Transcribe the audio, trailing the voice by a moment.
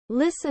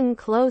Listen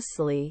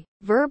closely,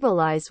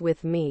 verbalize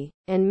with me,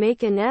 and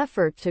make an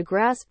effort to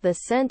grasp the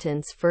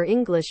sentence for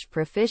English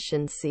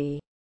proficiency.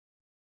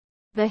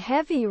 The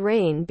heavy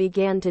rain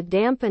began to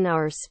dampen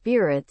our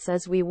spirits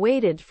as we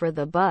waited for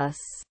the bus.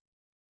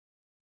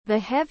 The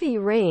heavy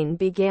rain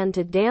began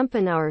to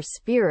dampen our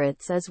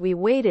spirits as we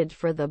waited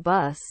for the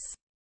bus.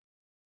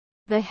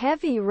 The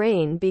heavy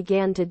rain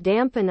began to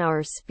dampen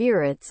our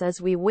spirits as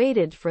we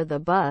waited for the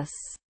bus.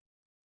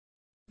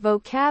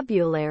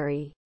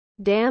 Vocabulary: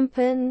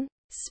 dampen,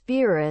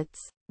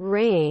 spirits,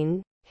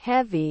 rain,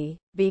 heavy,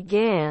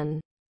 began,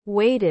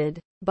 waited,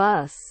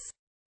 bus.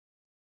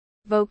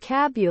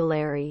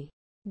 Vocabulary: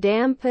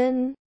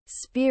 dampen,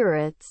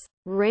 spirits,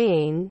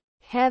 rain,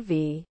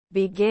 heavy,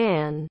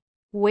 began,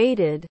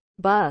 waited,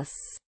 bus.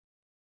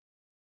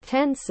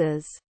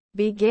 Tenses: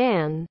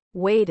 began,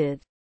 waited.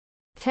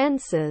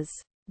 Tenses: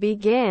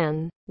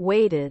 began,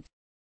 waited.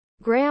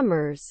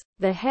 Grammars: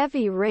 the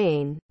heavy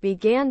rain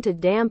began to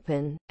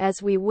dampen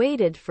as we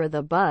waited for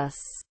the bus.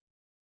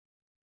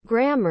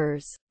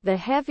 Grammars: the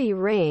heavy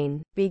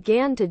rain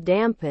began to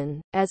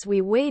dampen as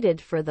we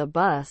waited for the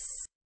bus.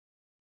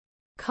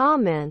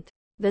 Comment: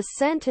 the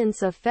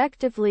sentence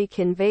effectively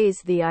conveys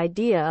the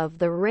idea of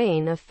the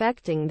rain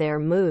affecting their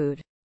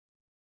mood.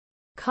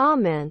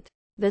 Comment: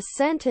 the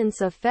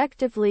sentence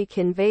effectively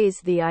conveys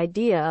the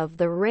idea of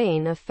the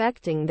rain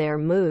affecting their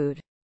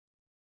mood.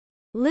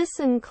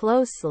 Listen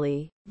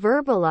closely,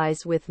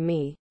 verbalize with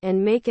me,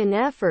 and make an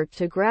effort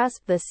to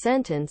grasp the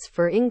sentence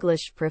for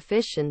English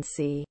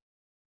proficiency.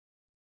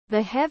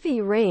 The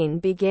heavy rain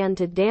began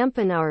to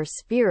dampen our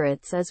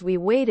spirits as we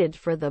waited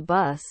for the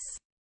bus.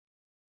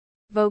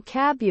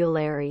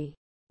 Vocabulary: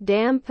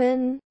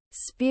 dampen,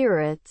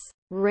 spirits,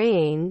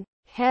 rain,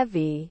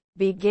 heavy,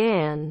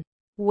 began,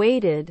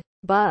 waited,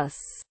 bus.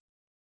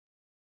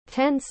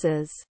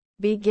 Tenses: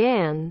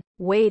 began,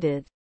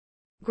 waited.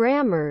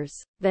 Grammars: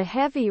 the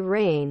heavy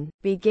rain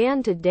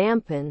began to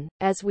dampen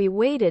as we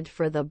waited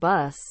for the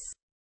bus.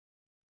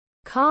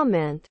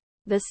 Comment: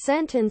 the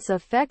sentence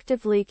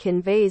effectively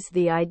conveys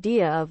the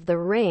idea of the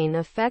rain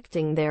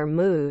affecting their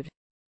mood.